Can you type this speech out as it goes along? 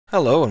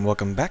Hello and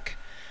welcome back.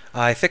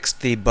 I fixed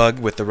the bug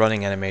with the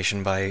running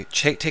animation by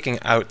taking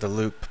out the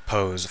loop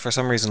pose. For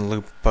some reason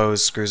loop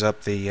pose screws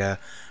up the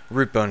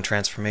root bone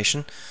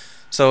transformation.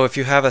 So if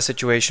you have a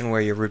situation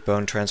where your root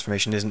bone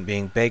transformation isn't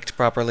being baked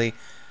properly,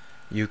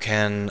 you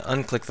can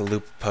unclick the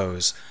loop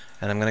pose.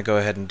 And I'm going to go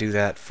ahead and do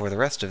that for the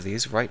rest of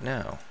these right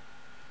now.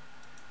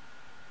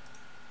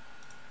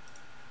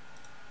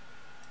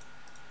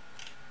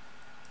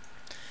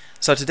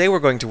 So today we're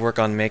going to work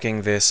on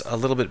making this a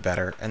little bit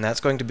better, and that's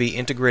going to be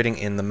integrating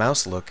in the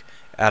mouse look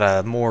at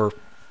a more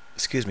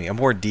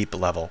deep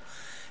level.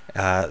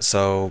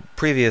 So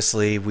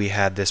previously we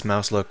had this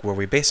mouse look where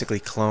we basically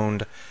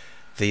cloned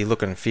the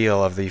look and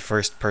feel of the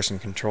first-person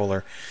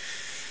controller.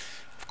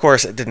 Of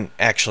course, it didn't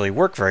actually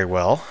work very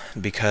well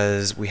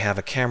because we have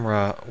a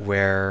camera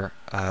where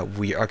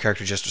our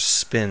character just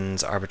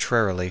spins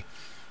arbitrarily,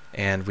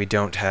 and we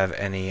don't have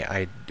any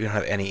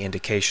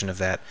indication of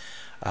that.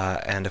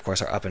 And of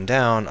course our up and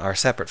down are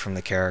separate from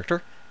the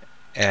character,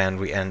 and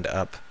we end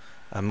up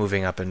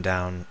moving up and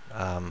down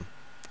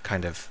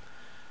kind of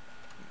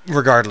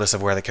regardless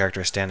of where the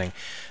character is standing.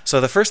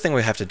 So the first thing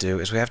we have to do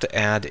is we have to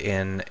add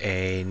in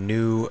a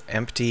new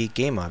empty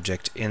game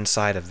object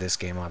inside of this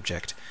game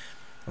object.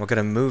 We're going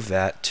to move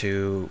that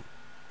to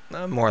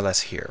more or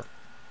less here,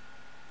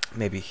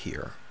 maybe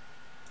here.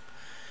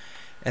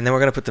 And then we're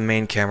going to put the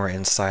main camera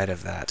inside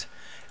of that.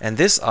 And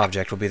this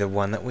object will be the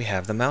one that we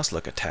have the mouse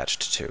look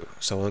attached to.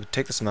 So we'll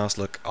take this mouse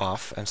look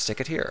off and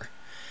stick it here.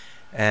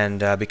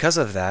 And because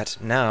of that,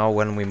 now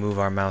when we move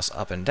our mouse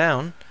up and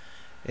down,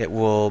 it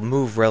will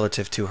move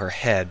relative to her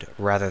head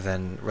rather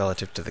than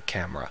relative to the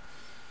camera.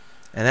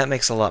 And that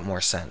makes a lot more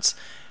sense.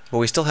 But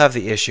we still have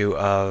the issue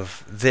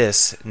of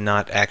this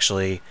not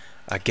actually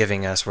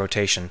giving us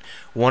rotation.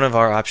 One of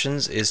our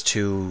options is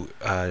to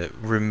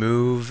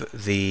remove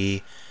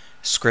the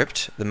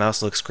script, the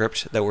mouse look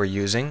script that we're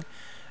using,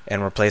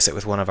 and replace it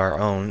with one of our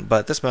own,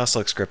 but this mouse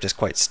look script is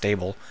quite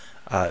stable,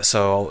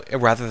 so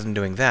rather than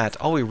doing that,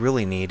 all we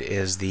really need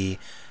is the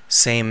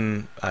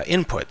same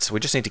inputs. We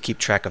just need to keep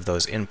track of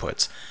those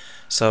inputs.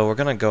 So we're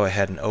going to go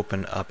ahead and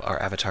open up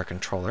our avatar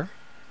controller,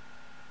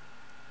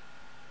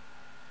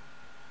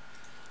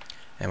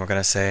 and we're going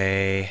to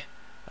say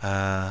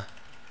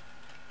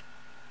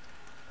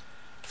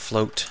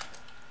float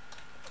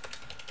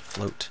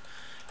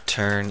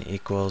turn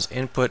equals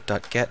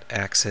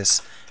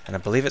input.getAxis, and I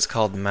believe it's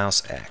called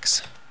mouse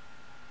x.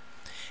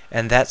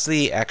 And that's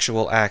the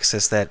actual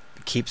axis that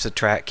keeps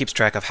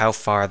track of how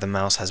far the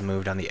mouse has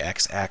moved on the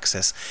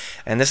x-axis.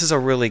 And this is a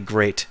really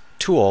great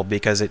tool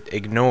because it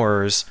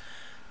ignores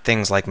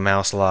things like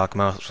mouse lock,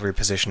 mouse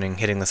repositioning,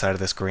 hitting the side of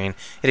the screen.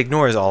 It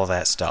ignores all of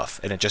that stuff,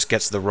 and it just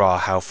gets the raw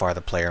how far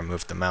the player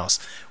moved the mouse,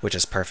 which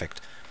is perfect.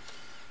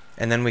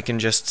 And then we can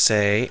just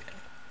say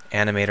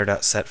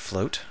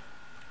animator.setFloat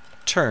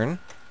turn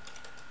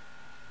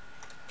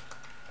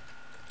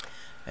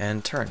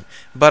and turn.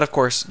 But of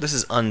course this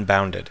is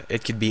unbounded.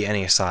 It could be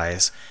any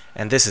size,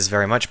 and this is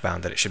very much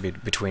bounded. It should be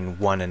between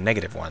 1 and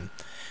 -1.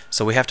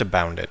 So we have to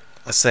bound it.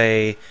 Let's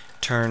say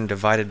turn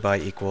divided by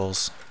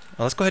equals,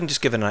 well, let's go ahead and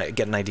just get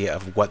an idea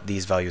of what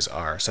these values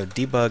are. So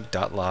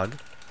debug.log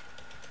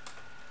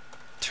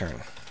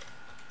turn.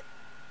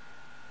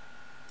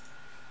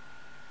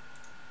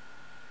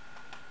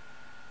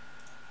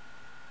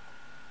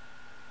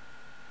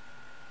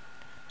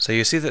 So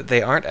you see that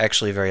they aren't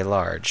actually very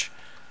large.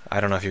 I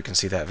don't know if you can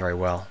see that very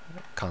well,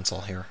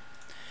 console here.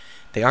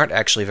 They aren't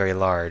actually very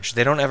large.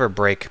 They don't ever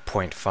break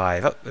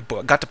 0.5. Oh,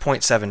 it got to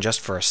 0.7 just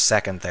for a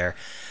second there.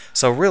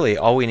 So really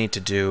all we need to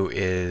do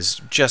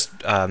is just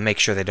make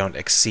sure they don't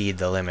exceed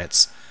the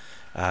limits.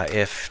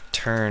 If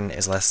turn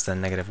is less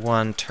than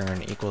 -1,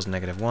 turn equals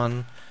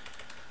 -1.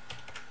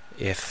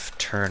 If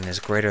turn is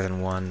greater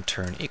than 1,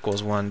 turn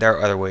equals 1. There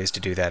are other ways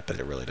to do that, but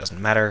it really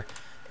doesn't matter.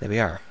 There we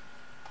are.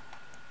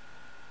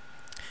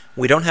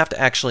 We don't have to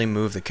actually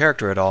move the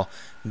character at all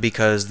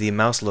because the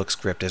mouse look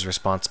script is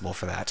responsible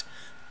for that.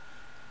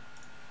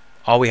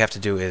 All we have to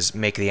do is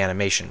make the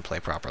animation play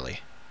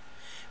properly.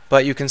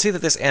 But you can see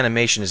that this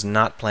animation is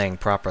not playing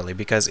properly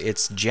because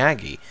it's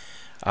jaggy.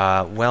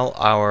 Well,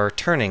 our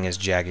turning is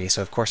jaggy,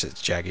 so of course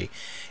it's jaggy.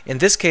 In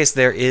this case,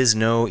 there is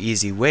no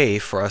easy way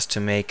for us to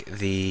make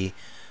the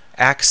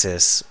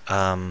axis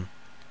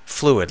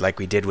fluid like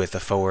we did with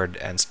the forward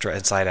and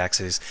side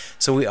axes.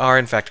 So we are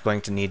in fact going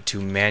to need to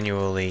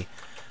manually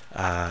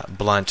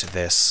blunt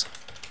this.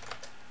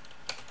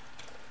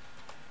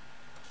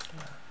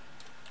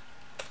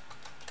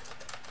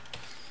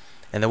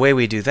 And the way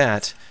we do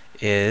that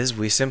is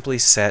we simply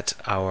set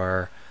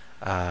our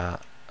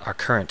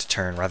current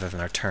turn rather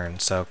than our turn.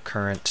 So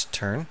current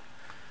turn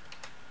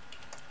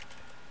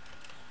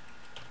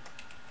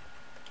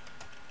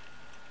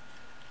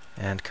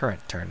and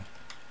current turn.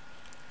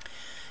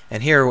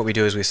 And here what we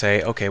do is we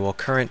say, okay, well,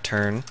 current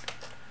turn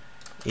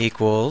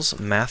equals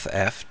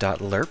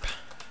mathf.lerp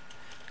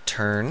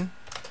turn,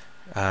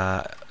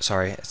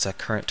 sorry, it's a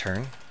current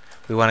turn.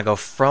 We want to go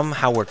from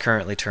how we're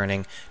currently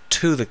turning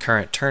to the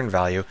current turn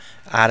value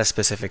at a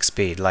specific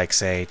speed, like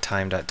say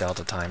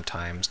time.delta time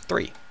times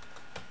 3.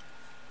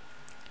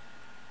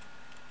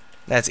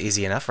 That's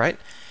easy enough, right?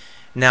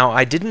 Now,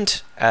 I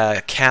didn't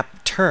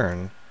cap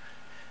turn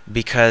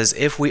because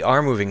if we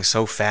are moving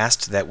so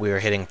fast that we are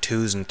hitting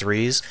 2s and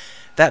 3s,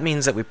 that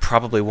means that we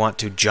probably want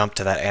to jump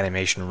to that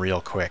animation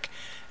real quick.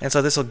 And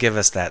so this will give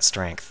us that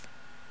strength.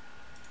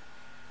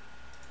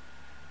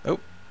 Oh.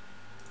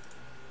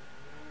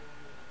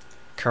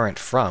 Current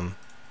from.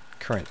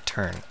 Current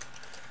turn.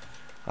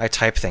 I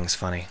type things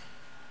funny.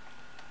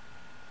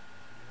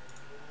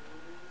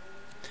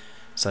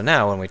 So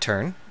now when we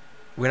turn,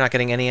 we're not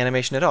getting any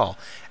animation at all.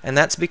 And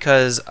that's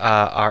because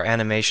our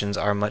animations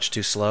are much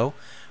too slow.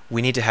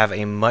 We need to have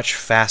a much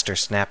faster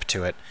snap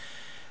to it.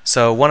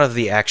 So one of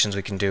the actions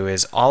we can do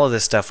is all of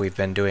this stuff we've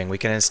been doing, we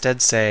can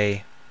instead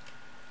say...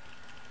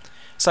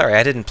 Sorry,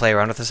 I didn't play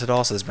around with this at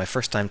all, so this is my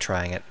first time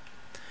trying it.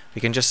 We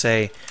can just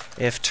say,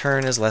 if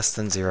turn is less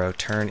than 0,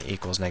 turn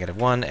equals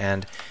 -1,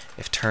 and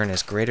if turn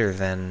is greater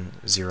than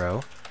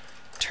 0,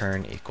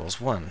 turn equals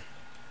 1.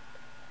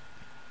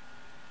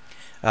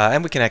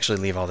 And we can actually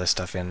leave all this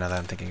stuff in now that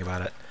I'm thinking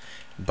about it.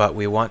 But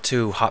we want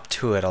to hop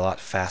to it a lot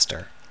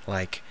faster.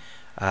 Like,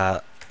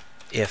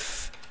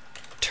 if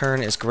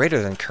turn is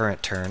greater than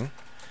current turn,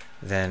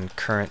 then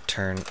current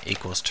turn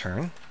equals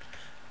turn,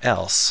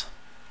 else.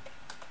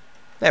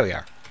 There we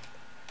are.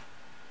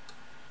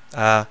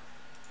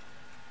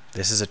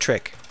 This is a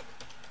trick.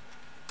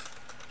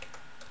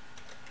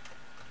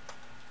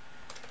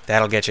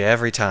 That'll get you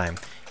every time.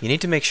 You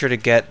need to make sure to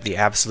get the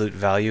absolute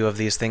value of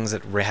these things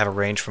that have a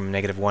range from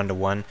 -1 to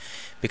 1,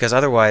 because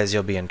otherwise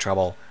you'll be in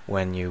trouble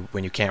when you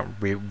can't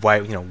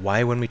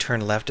why when we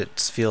turn left it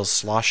feels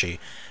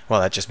sloshy.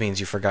 Well, that just means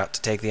you forgot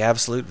to take the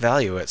absolute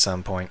value at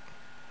some point.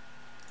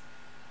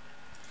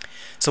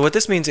 So what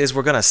this means is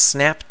we're going to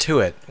snap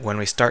to it when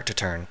we start to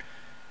turn,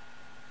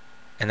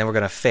 and then we're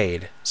going to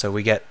fade, so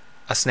we get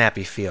a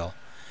snappy feel.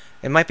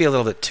 It might be a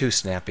little bit too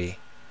snappy.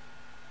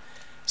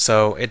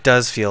 So it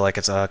does feel like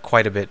it's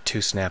quite a bit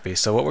too snappy.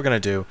 So what we're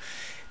going to do,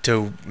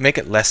 to make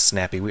it less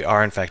snappy, we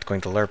are in fact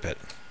going to lerp it.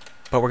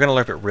 But we're going to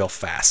lerp it real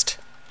fast.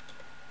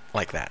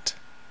 Like that.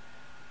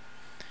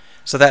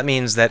 So that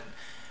means that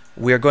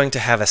we're going to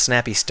have a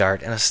snappy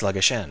start and a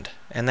sluggish end.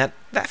 And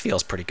that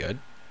feels pretty good.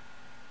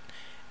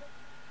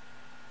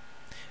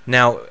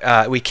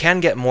 Now, we can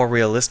get more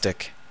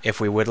realistic if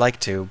we would like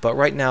to, but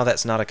right now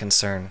that's not a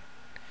concern.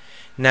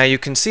 Now you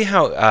can see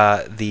how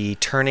the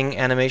turning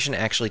animation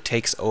actually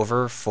takes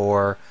over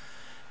for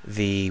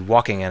the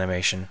walking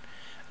animation,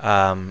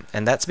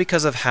 and that's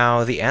because of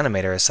how the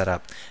animator is set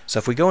up. So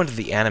if we go into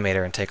the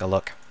animator and take a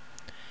look,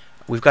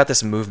 we've got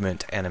this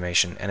movement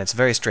animation, and it's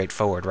very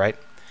straightforward, right?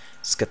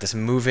 Let's get this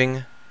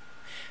moving.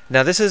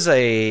 Now this is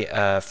a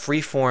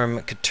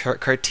freeform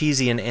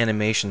Cartesian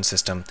animation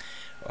system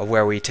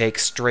where we take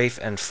strafe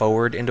and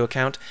forward into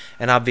account,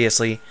 and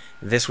obviously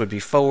this would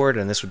be forward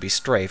and this would be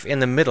strafe. In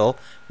the middle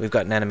we've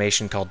got an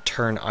animation called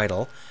turn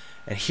idle,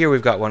 and here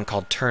we've got one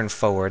called turn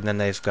forward, and then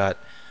they've got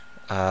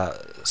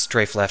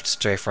strafe left,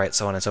 strafe right,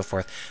 so on and so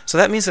forth. So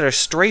that means that our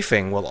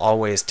strafing will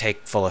always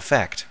take full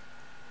effect,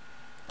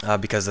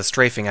 because the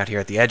strafing out here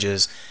at the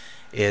edges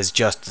is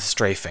just the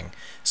strafing.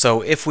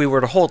 So if we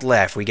were to hold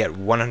left, we get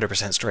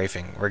 100%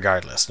 strafing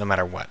regardless, no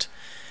matter what.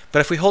 But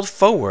if we hold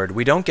forward,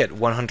 we don't get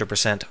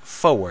 100%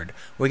 forward.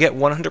 We get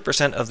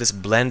 100% of this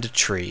blend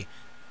tree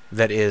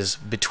that is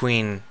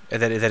between,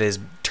 that is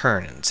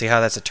turn. See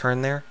how that's a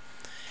turn there?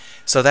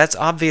 So that's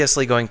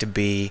obviously going to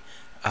be,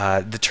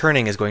 the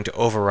turning is going to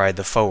override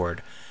the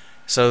forward.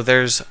 So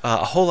there's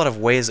a whole lot of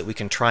ways that we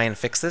can try and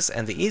fix this,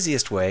 and the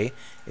easiest way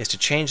is to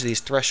change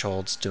these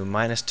thresholds to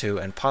 -2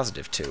 and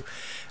 +2.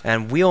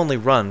 And we only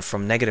run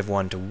from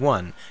 -1 to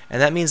 1,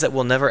 and that means that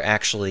we'll never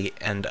actually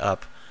end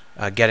up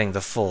getting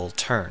the full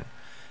turn.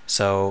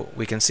 So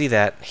we can see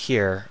that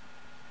here,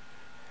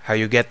 how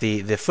you get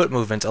the foot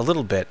movement a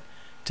little bit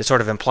to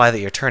sort of imply that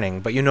you're turning,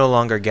 but you no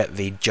longer get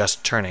the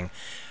just turning.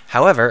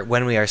 However,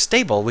 when we are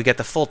stable, we get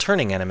the full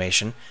turning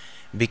animation,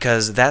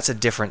 because that's a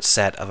different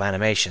set of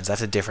animations.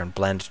 That's a different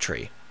blend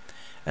tree.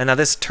 And now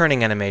this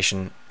turning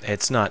animation,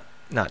 it's not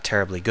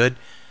terribly good,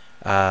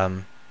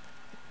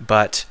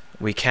 but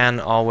we can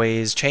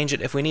always change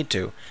it if we need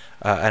to.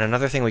 And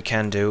another thing we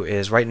can do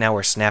is, right now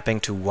we're snapping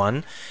to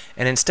 1,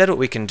 and instead what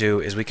we can do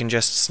is we can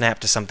just snap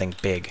to something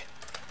big,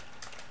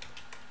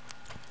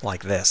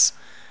 like this.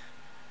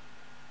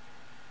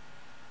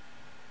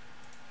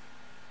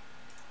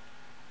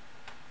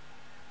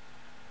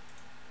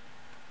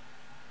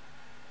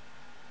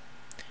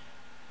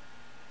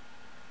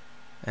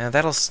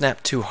 That'll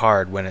snap too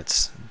hard when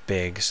it's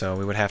big, so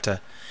we would have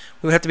to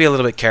be a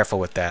little bit careful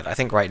with that. I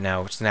think right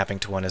now snapping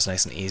to 1 is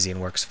nice and easy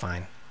and works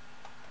fine.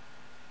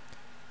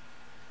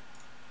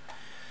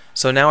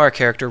 So now our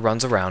character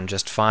runs around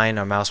just fine,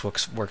 our mouse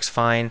works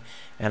fine,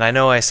 and I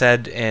know I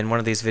said in one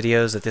of these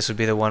videos that this would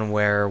be the one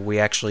where we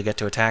actually get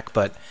to attack,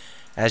 but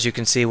as you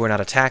can see we're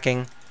not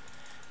attacking.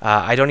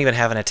 I don't even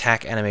have an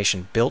attack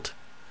animation built,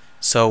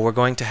 so we're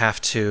going to have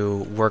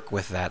to work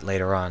with that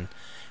later on.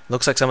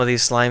 Looks like some of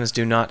these slimes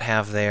do not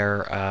have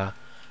their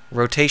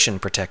rotation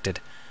protected,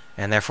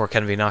 and therefore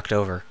can be knocked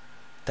over.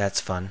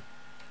 That's fun.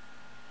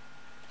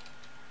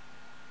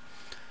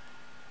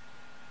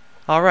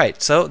 All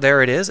right, so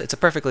there it is. It's a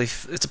perfectly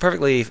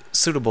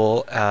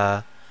suitable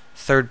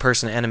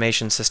third-person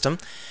animation system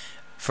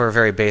for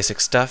very basic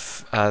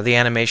stuff. The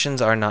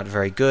animations are not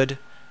very good,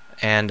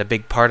 and a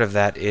big part of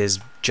that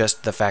is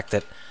just the fact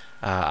that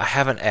I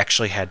haven't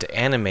actually had to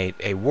animate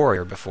a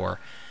warrior before.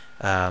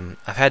 I've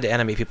had to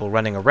animate people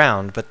running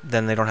around, but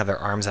then they don't have their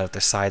arms out at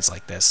their sides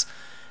like this.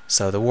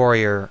 So the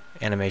warrior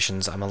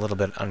animations I'm a little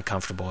bit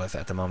uncomfortable with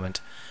at the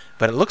moment.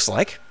 But it looks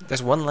like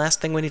there's one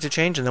last thing we need to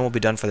change, and then we'll be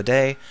done for the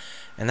day.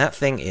 And that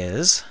thing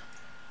is,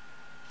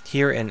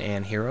 here in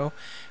Anhero,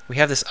 we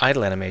have this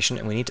idle animation,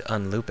 and we need to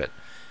unloop it,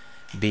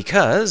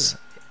 because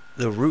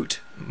the root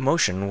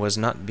motion was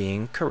not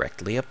being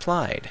correctly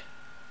applied.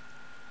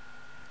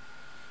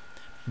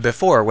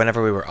 Before,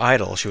 whenever we were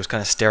idle, she was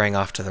kind of staring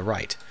off to the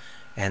right.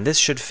 And this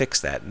should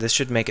fix that. This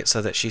should make it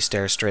so that she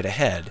stares straight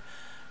ahead,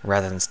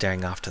 rather than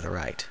staring off to the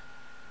right.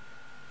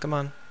 Come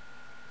on.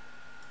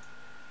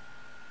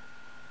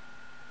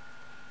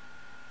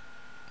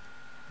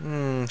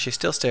 She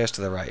still stares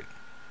to the right.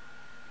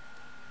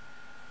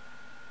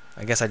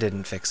 I guess I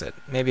didn't fix it.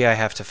 Maybe I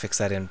have to fix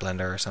that in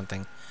Blender or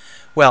something.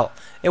 Well,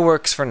 it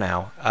works for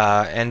now.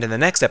 And in the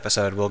next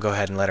episode, we'll go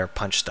ahead and let her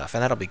punch stuff,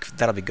 and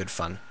that'll be good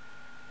fun.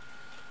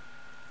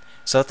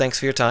 So thanks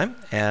for your time,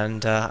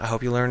 and I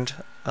hope you learned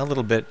a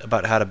little bit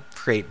about how to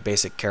create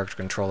basic character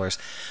controllers.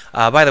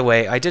 By the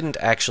way, I didn't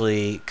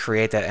actually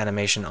create that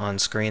animation on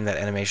screen, that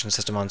animation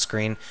system on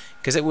screen,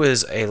 because it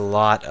was a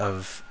lot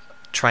of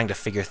trying to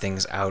figure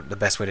things out, the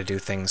best way to do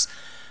things.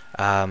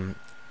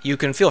 You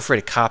can feel free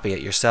to copy it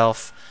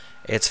yourself.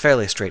 It's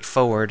fairly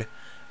straightforward.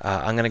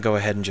 I'm going to go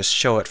ahead and just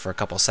show it for a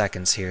couple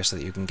seconds here so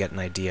that you can get an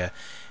idea.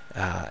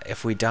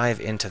 If we dive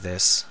into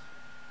this,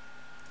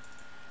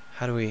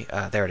 how do we...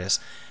 there it is.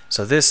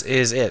 So this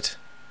is it.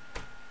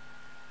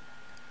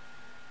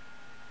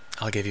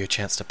 I'll give you a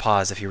chance to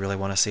pause if you really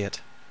want to see it.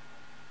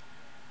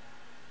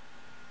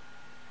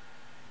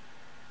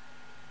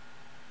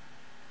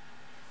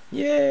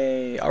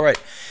 Yay!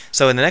 Alright,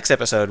 so in the next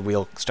episode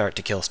we'll start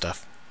to kill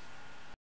stuff.